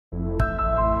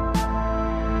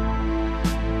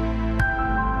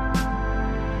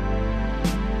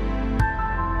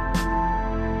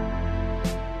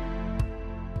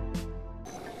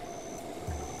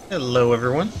Hello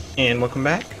everyone, and welcome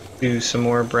back to some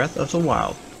more Breath of the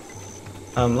Wild.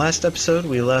 Last episode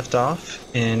we left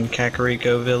off in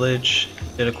Kakariko Village,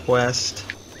 did a quest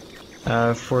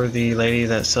for the lady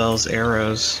that sells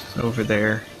arrows over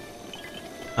there.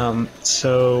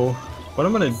 So what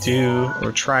I'm gonna do,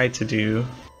 or try to do,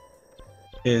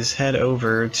 is head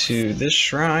over to this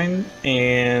shrine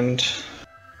and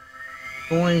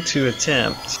going to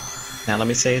attempt, now let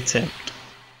me say attempt,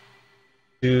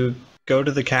 to go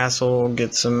to the castle,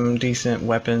 get some decent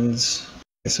weapons,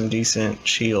 get some decent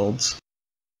shields.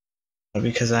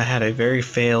 Because I had a very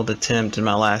failed attempt in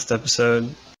my last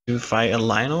episode to fight a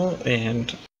Lionel,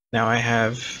 and now I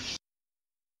have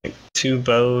like 2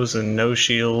 bows and no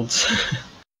shields.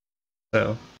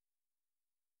 So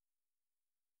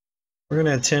we're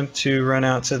gonna attempt to run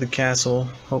out to the castle.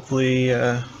 Hopefully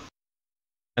I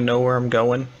know where I'm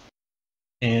going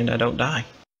and I don't die.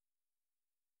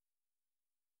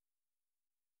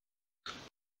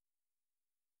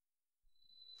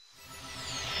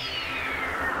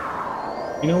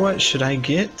 You know what? Should I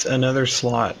get another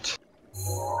slot?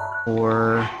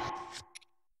 Or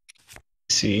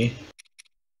let's see.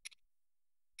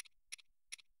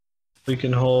 We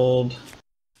can hold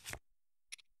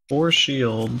 4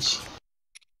 shields,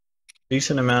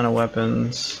 decent amount of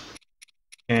weapons,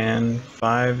 and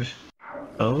 5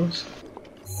 bows.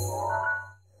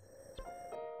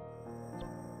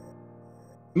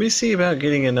 Let me see about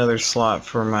getting another slot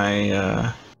for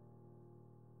my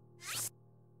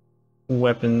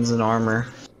weapons and armor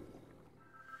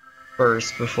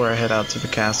first before I head out to the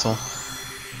castle.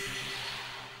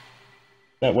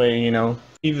 That way, you know,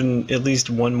 even at least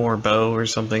one more bow or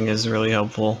something is really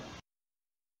helpful.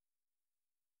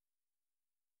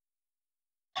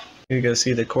 You go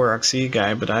see the Korok Sea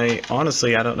guy, but I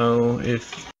honestly don't know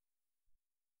if,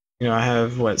 you know, I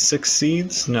have what, 6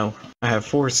 seeds? No, I have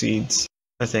 4 seeds,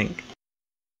 I think.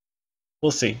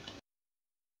 We'll see.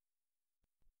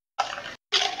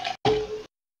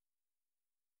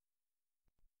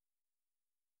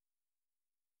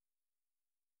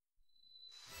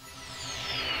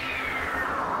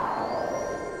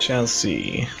 Shall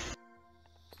see.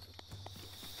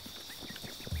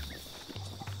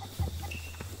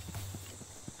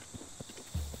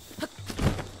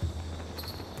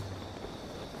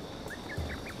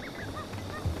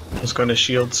 I was going to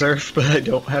shield surf, but I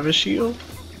don't have a shield.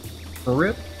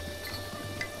 RIP.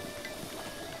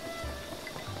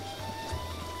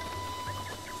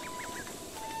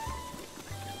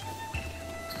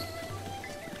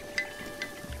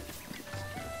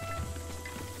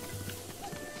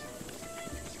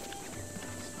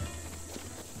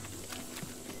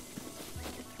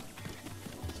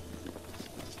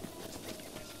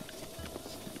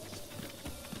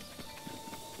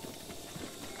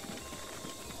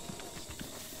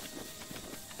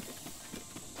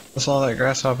 I saw that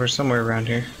grasshopper somewhere around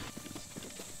here.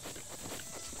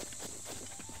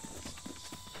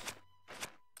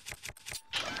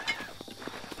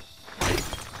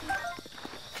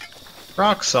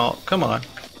 Rock salt, come on.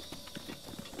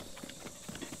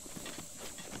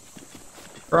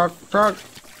 Frog,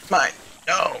 mine.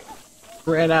 No!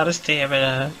 Ran out of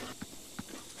stamina.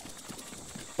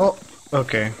 Oh,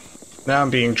 okay. Now I'm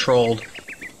being trolled.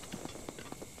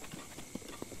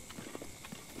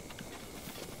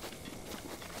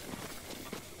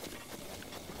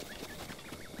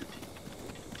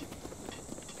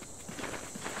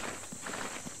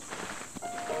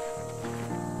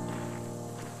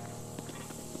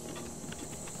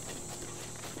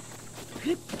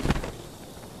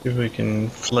 See if we can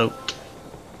float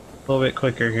a little bit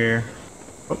quicker here.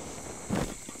 Oh.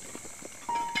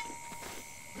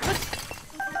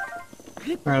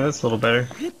 Alright, that's a little better.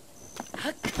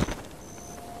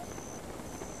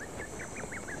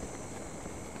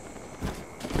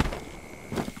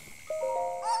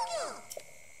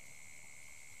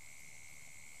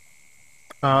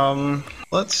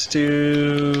 Let's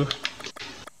do...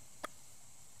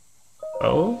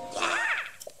 Oh?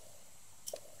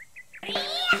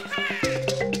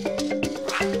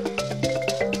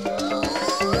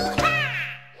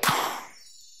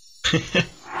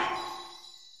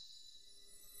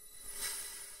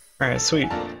 Alright, sweet.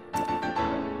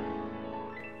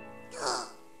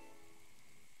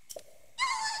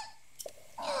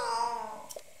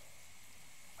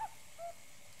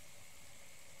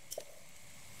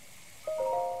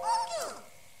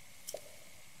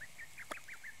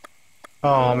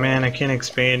 Oh man, I can't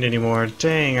expand anymore.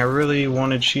 Dang, I really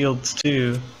wanted shields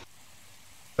too.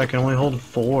 I can only hold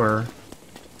 4.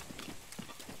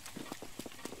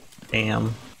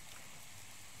 Damn.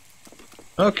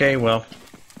 Okay, well.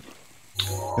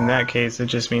 In that case, it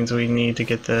just means we need to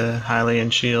get the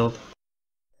Hylian shield.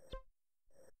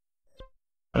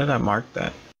 Why did I mark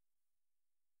that?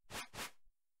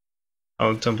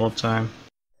 Oh, temple time.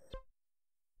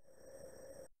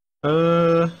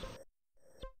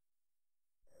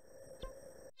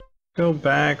 Go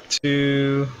back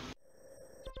to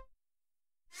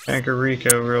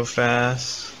Kakariko real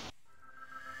fast.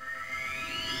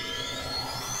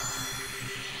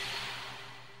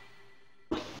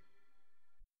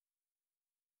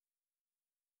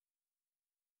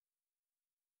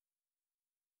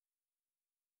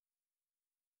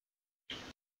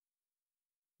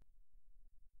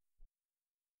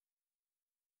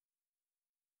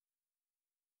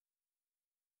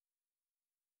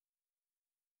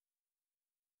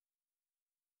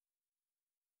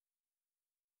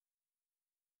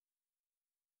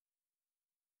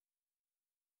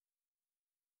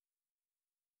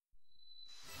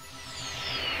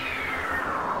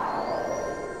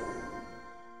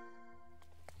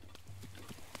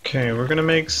 Okay, we're gonna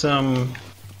make some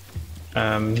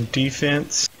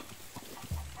defense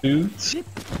boots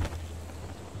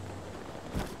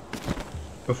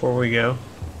before we go.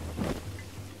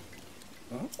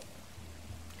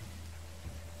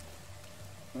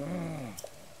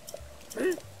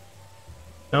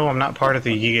 No, I'm not part of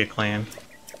the Yiga clan.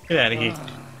 Get out of here.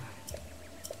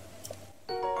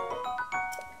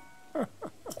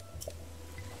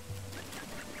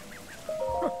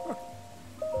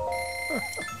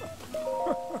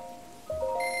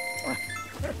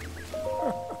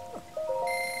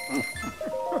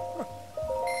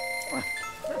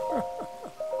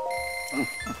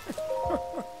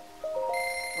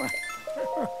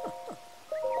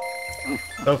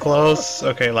 So close.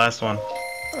 Okay, last one.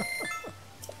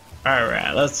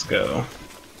 Alright, let's go.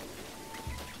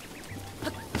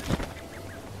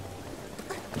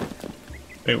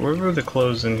 Wait, where were the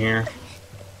clothes in here?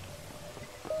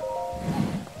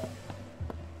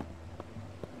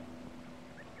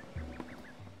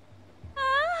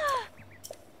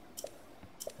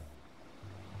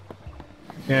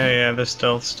 Yeah, the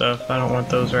stealth stuff. I don't want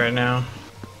those right now.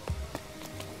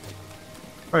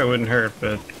 Probably wouldn't hurt,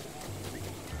 but...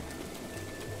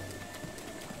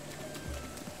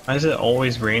 Why is it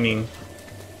always raining?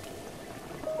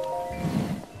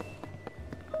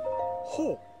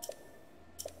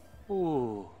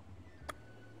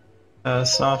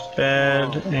 Soft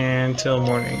bed until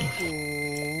morning.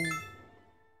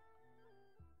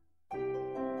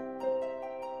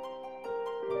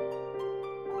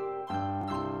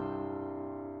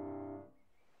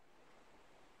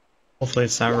 Hopefully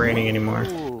it's not raining anymore.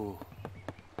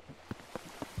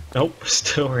 Nope,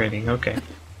 still raining, okay.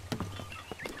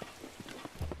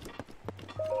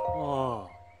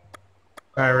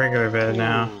 Alright, regular bed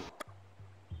now.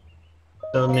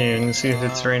 Till noon, see if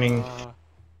it's raining.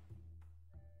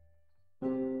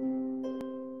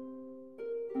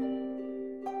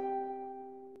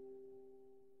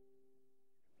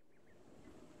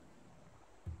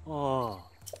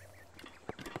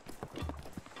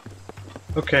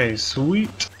 Okay,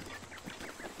 sweet.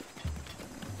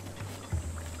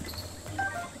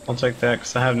 I'll take that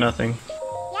because I have nothing.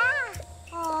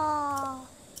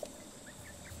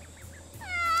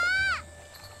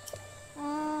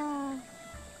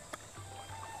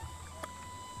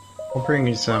 I'll bring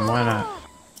you some, why not?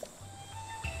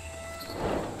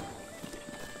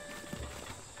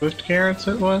 Swift carrots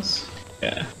it was?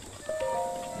 Yeah.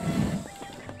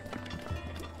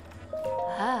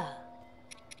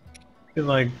 Get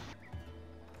like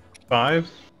 5?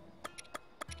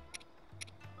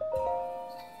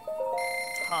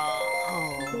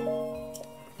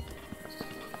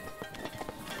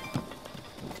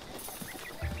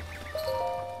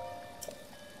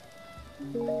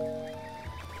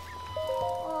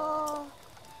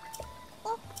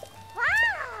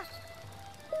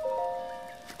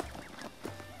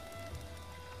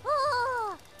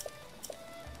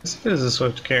 This is a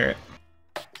swift carrot.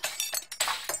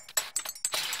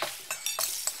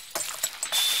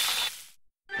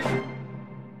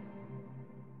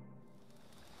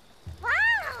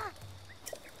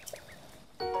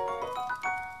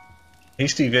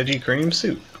 Tasty veggie cream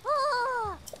soup.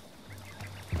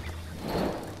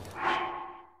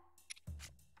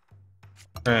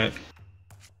 Alright.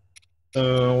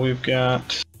 So we've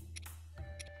got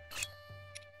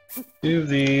 2 of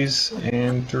these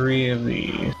and 3 of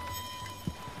these.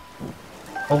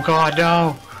 Oh god,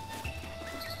 no!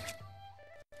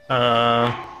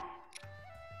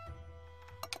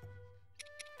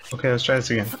 Okay, let's try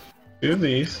this again. 2 of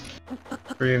these,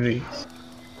 3 of these.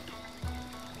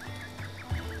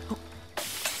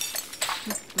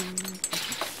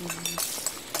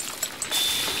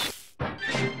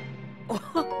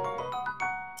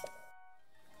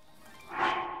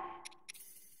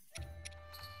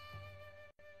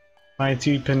 My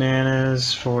 2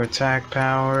 bananas for attack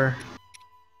power.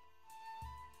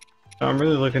 So I'm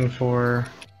really looking for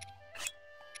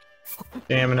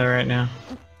stamina right now.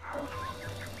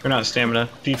 Or not stamina,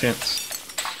 defense.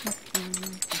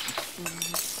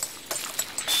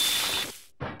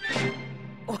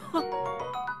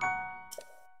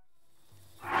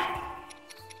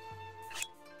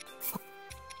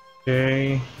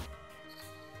 Okay.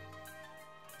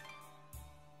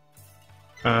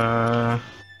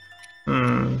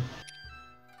 Hmm.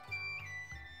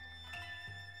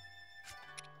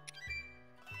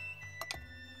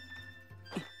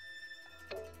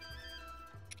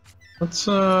 Let's,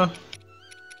 armor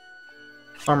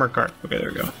cart. Okay, there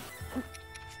we go.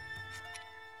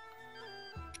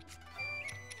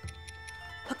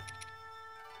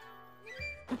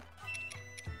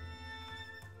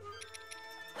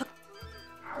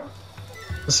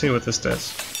 Let's see what this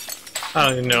does. I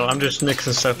don't even know, I'm just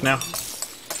mixing stuff now.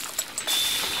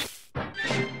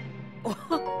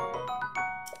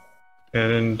 It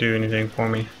didn't do anything for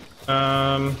me.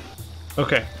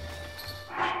 Okay.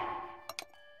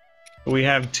 We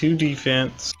have 2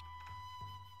 defense,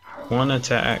 1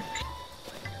 attack.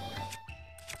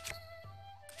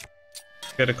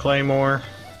 Got a claymore,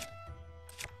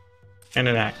 and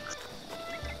an axe,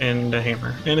 and a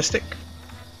hammer, and a stick.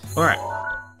 Alright.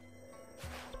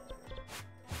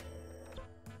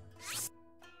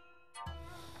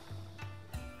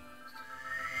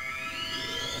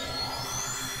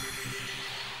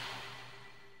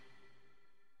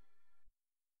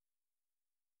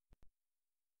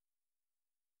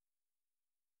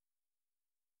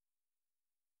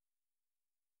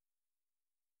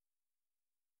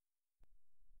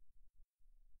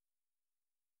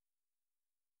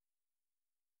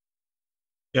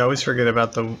 You always forget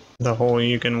about the hole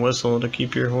you can whistle to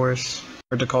keep your horse,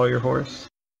 or to call your horse.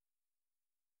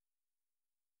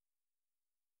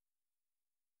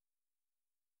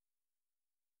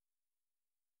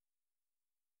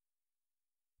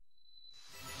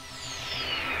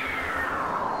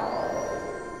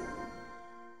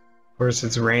 Of course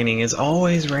it's raining, it's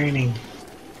always raining.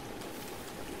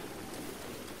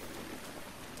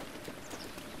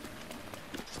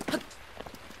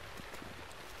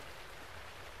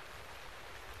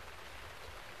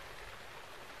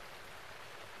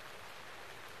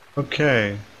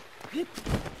 Okay.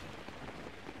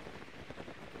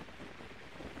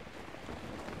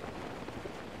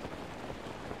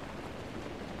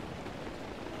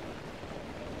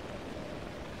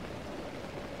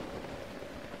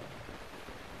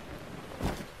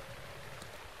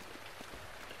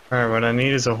 Alright, what I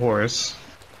need is a horse.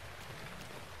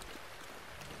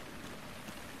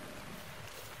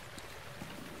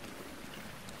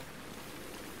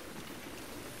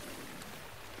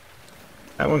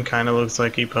 That one kind of looks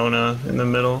like Epona in the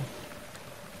middle.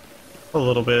 A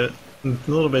little bit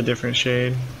different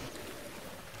shade.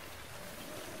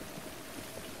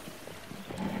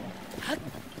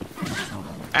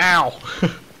 Ow!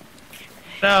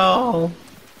 No!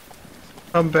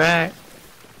 Come back.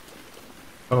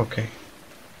 Okay.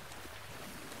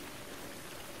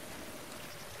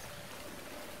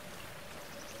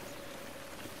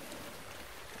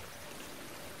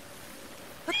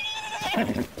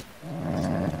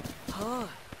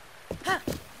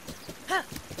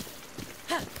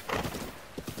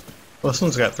 Well, this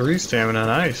one's got 3 stamina,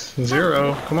 nice.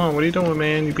 0. Come on, what are you doing,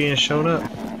 man? You being shown up.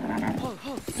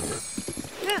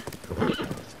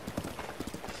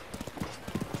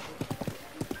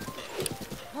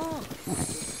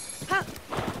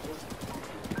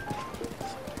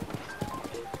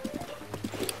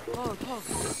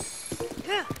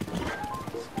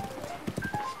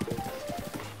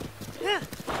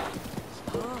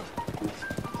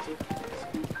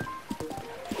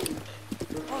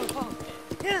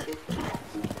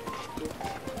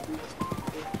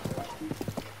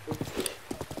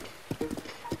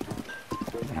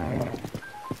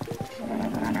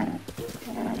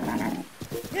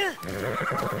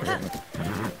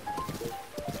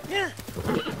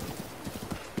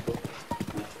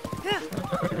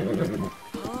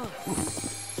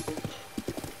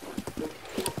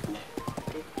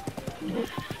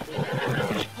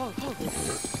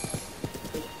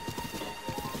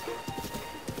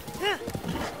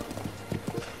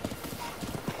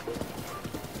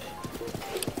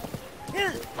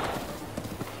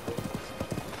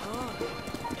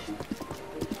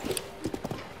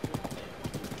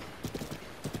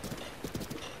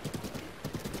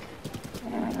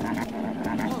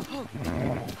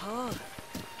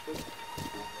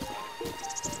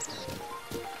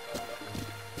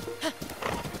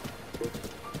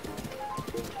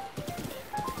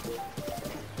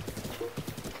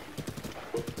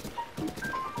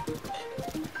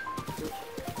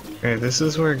 Okay, this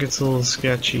is where it gets a little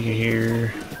sketchy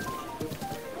here.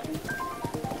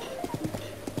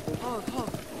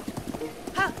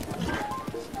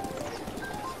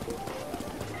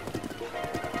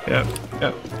 Yep,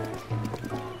 yep.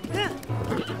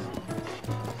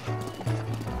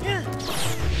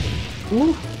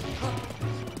 Ooh.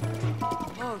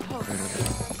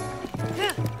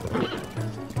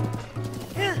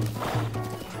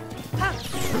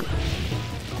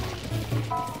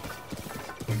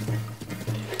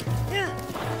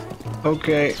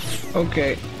 Okay,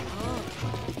 okay.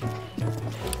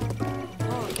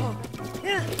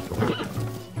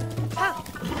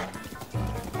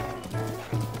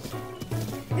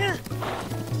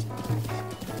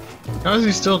 How is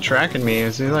he still tracking me?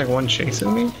 Is he like one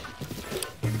chasing me?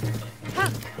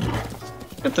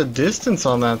 Look at the distance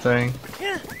on that thing.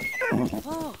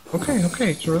 Okay,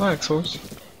 okay, relax, horse.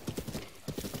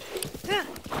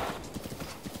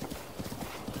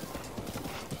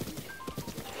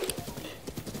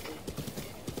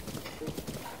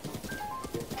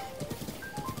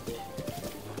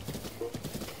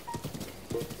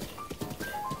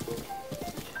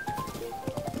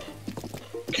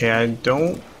 Okay, I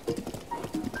don't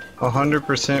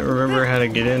 100% remember how to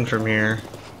get in from here.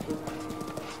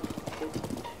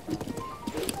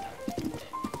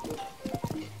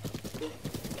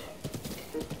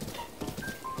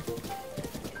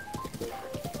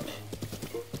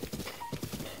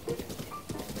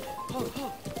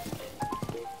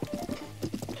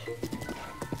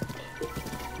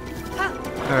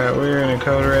 Alright, we're in a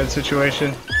code red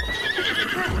situation.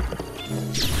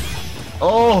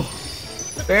 Oh!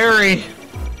 Barry!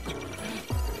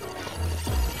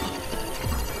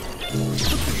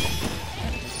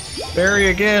 Barry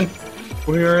again!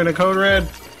 We are in a code red.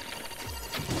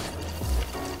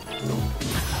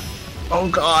 Oh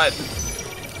god!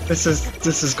 This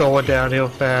is going downhill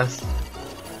fast.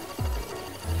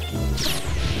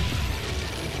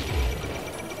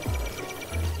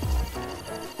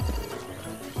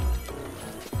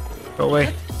 Go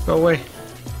away. Go away.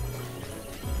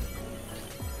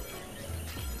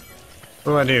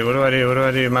 What do I do? What do I do? What do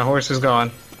I do? My horse is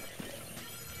gone.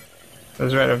 It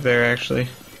was right up there, actually.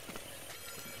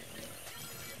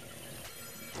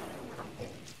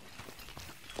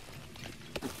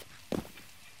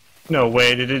 No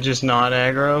way, did it just not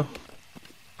aggro?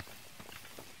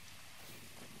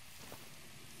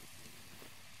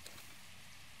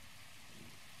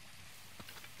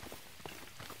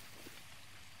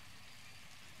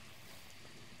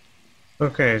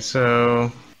 Okay,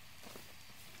 so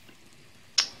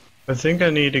I think I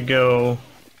need to go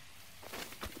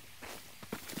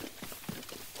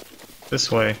this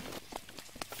way.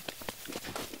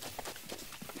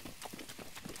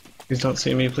 Please don't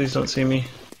see me, please don't see me.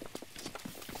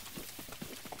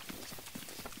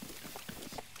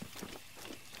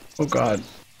 Oh god.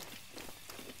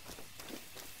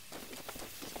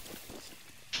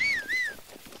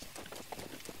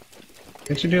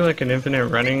 Can't you do like an infinite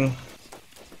running?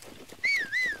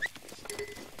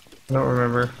 I don't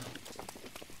remember.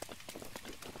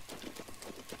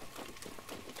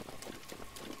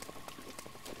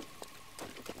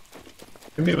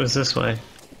 Maybe it was this way.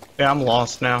 Yeah, I'm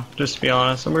lost now, just to be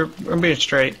honest. I'm being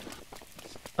straight.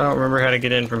 I don't remember how to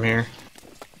get in from here.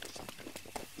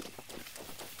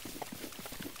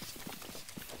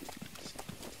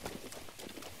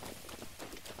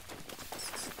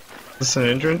 Is this an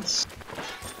entrance?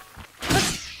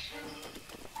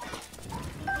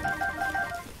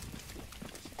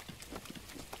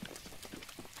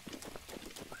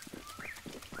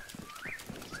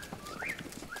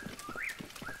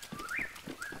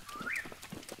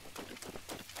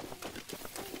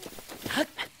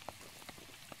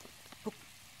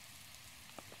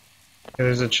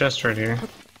 There's a chest right here.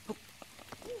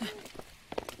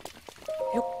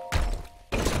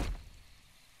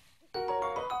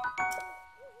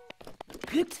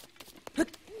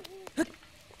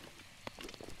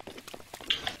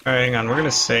 Alright, hang on, we're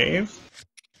gonna save.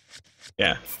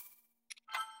 Yeah.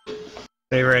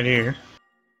 Save right here.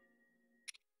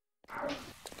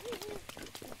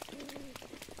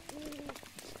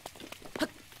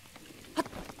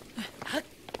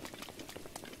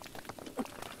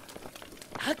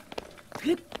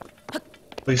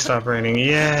 Please stop raining.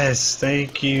 Yes,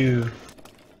 thank you.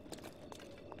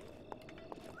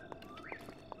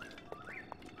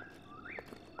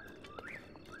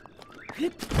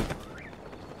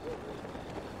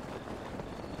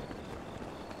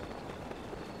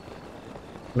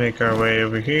 Make our way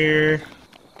over here.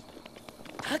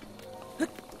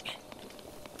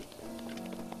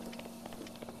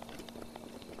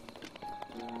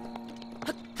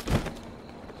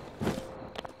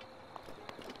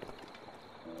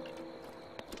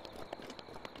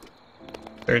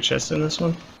 there a chest in this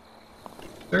one?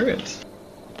 There is.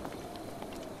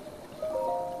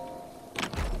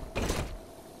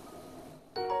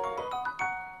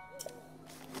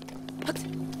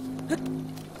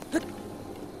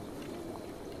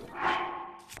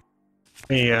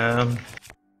 The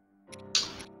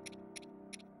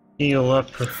heal up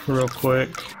real quick.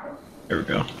 There we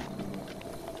go.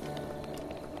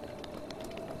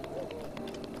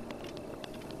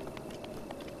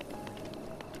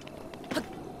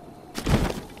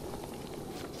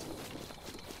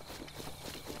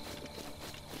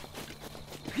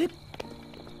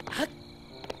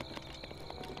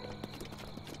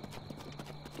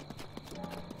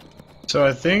 So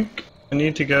I think I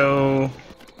need to go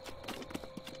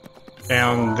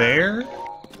down there?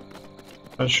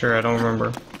 Not sure, I don't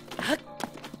remember.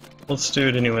 Let's do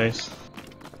it anyways.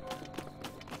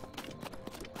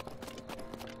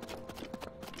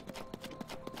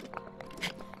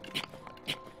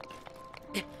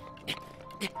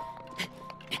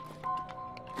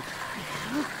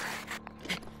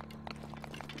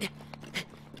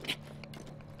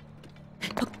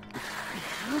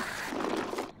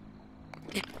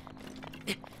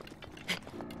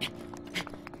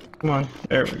 Come on,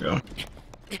 there we go.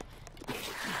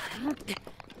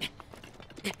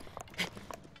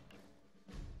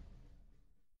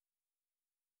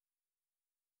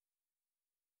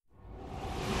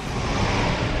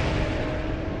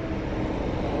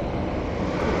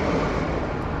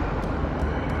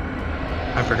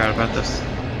 I forgot about this.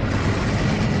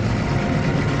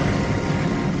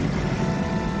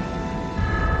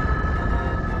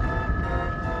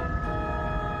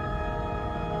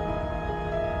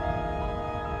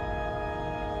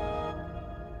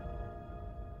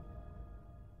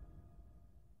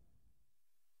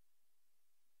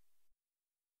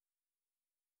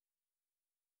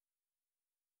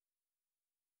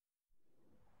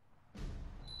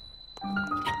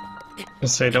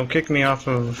 Let's say, don't kick me off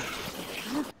of...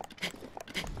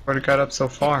 Already got up so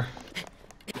far.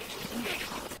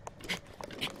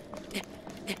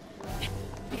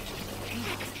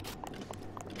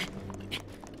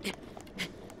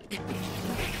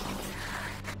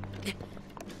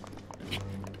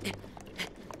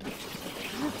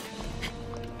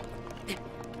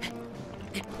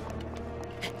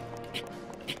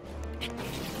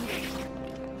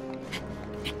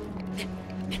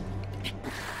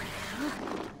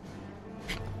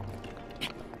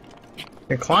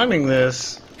 And climbing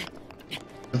this is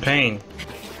a pain.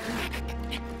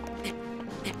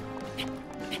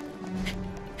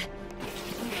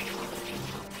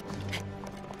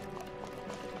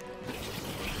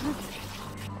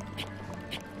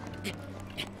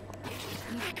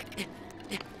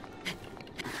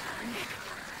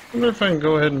 I wonder if I can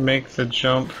go ahead and make the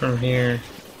jump from here.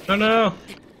 Oh no!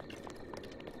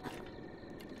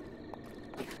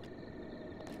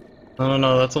 I don't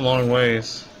know, that's a long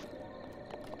ways.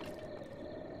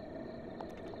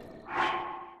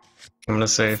 I'm gonna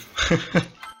save.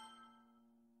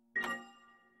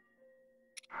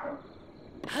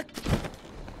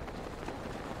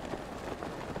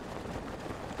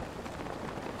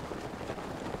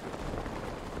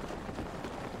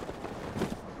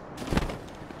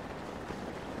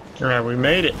 Alright, we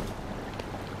made it.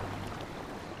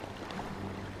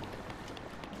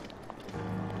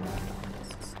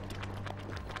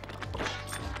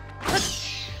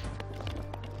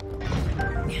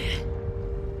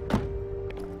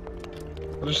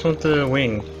 I just want the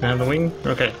wing. Can I have the wing?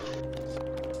 Okay.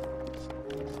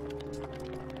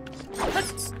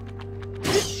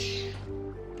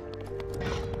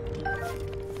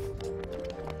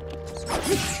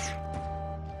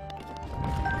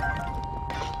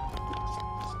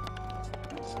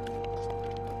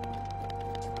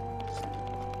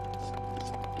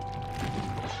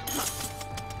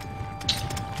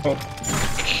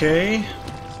 Okay.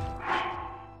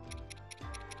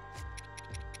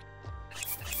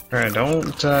 Alright,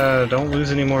 don't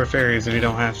lose any more fairies if you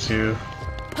don't have to.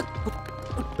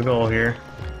 The goal here.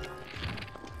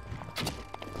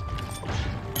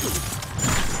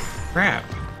 Crap.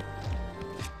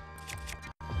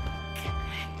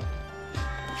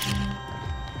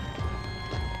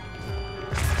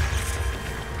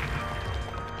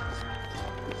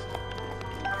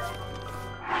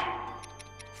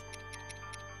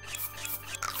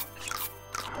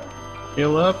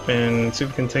 Heal up and see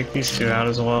if we can take these two out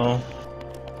as well.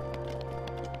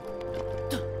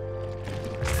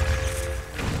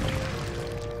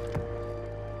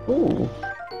 Ooh.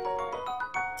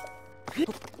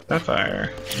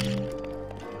 Sapphire.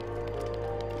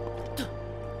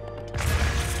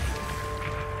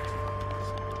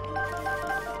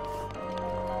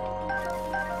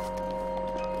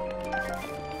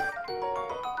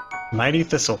 Mighty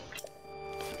Thistle.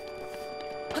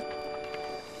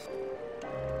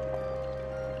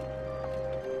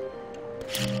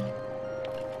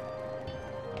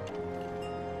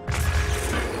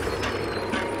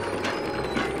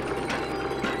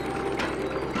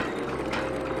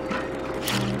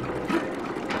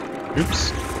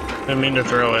 Oops. Didn't mean to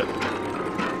throw it.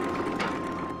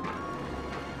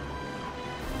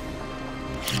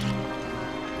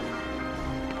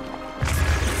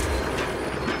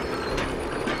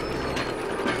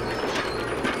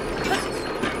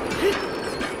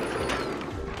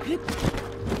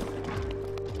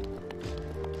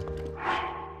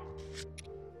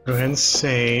 Go ahead and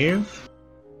save.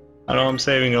 I know I'm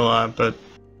saving a lot, but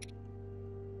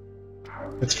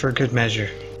it's for good measure.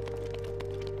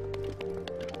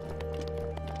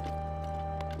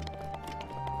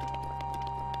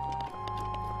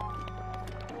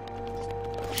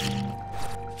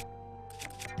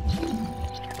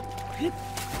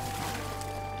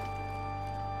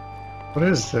 What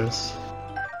is this?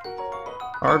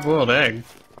 Hard-boiled egg.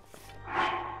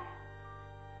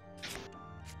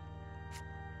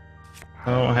 I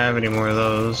don't have any more of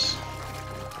those.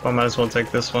 I might as well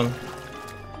take this one.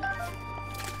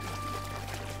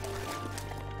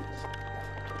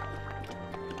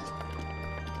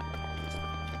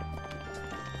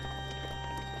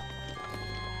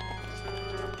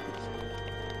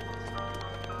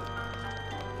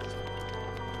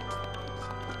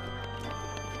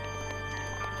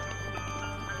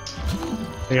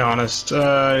 To be honest,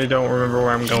 I don't remember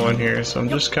where I'm going here, so I'm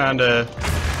just kinda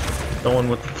going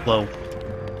with the flow.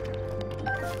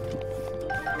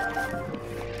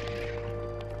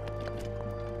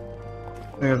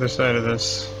 The other side of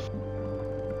this.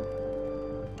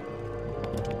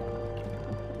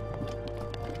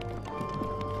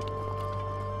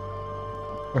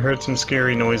 I heard some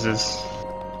scary noises.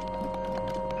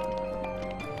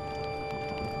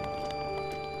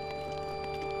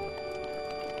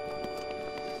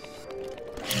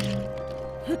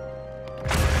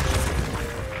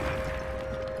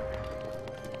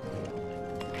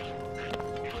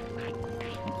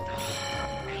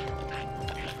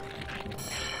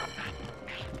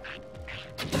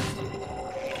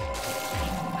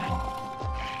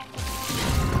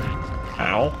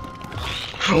 Ow.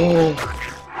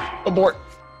 Oh! Abort!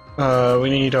 We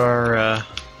need our,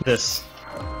 this.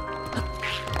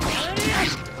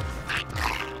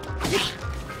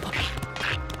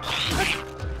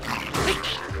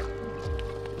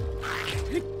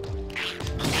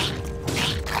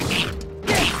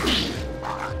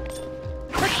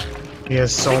 He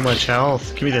has so much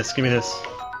health. Give me this, give me this.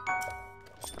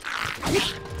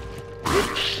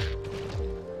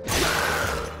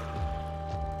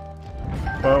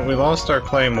 Well, we lost our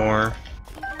claymore,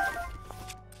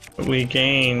 but we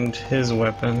gained his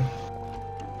weapon.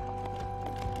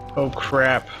 Oh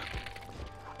crap.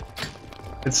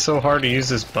 It's so hard to use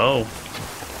this bow.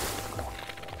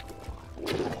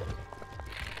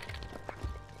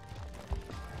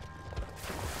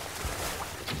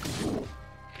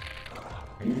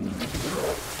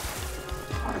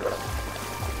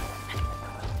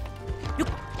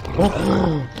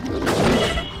 Oh,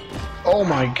 oh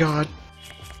my god.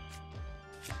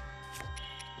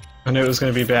 I knew it was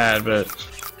gonna be bad, but...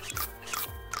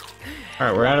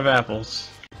 Alright, we're out of apples.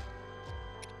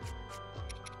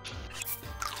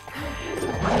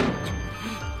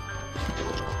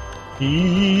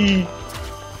 Eee.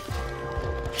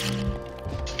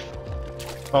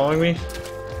 Following me?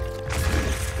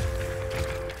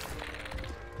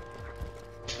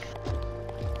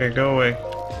 Okay, go away.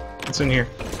 What's in here?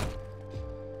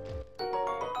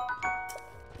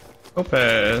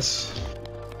 Opus.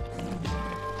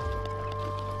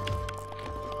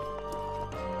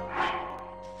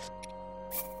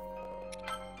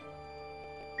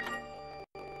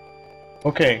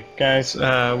 Okay, guys,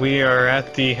 we are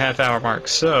at the half-hour mark,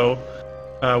 so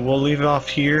we'll leave it off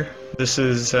here. This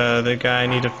is the guy I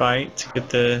need to fight to get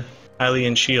the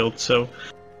Hylian shield, so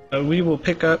we will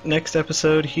pick up next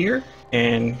episode here.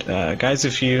 And guys,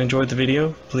 if you enjoyed the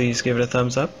video, please give it a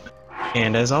thumbs up.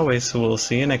 And as always, we'll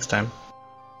see you next time.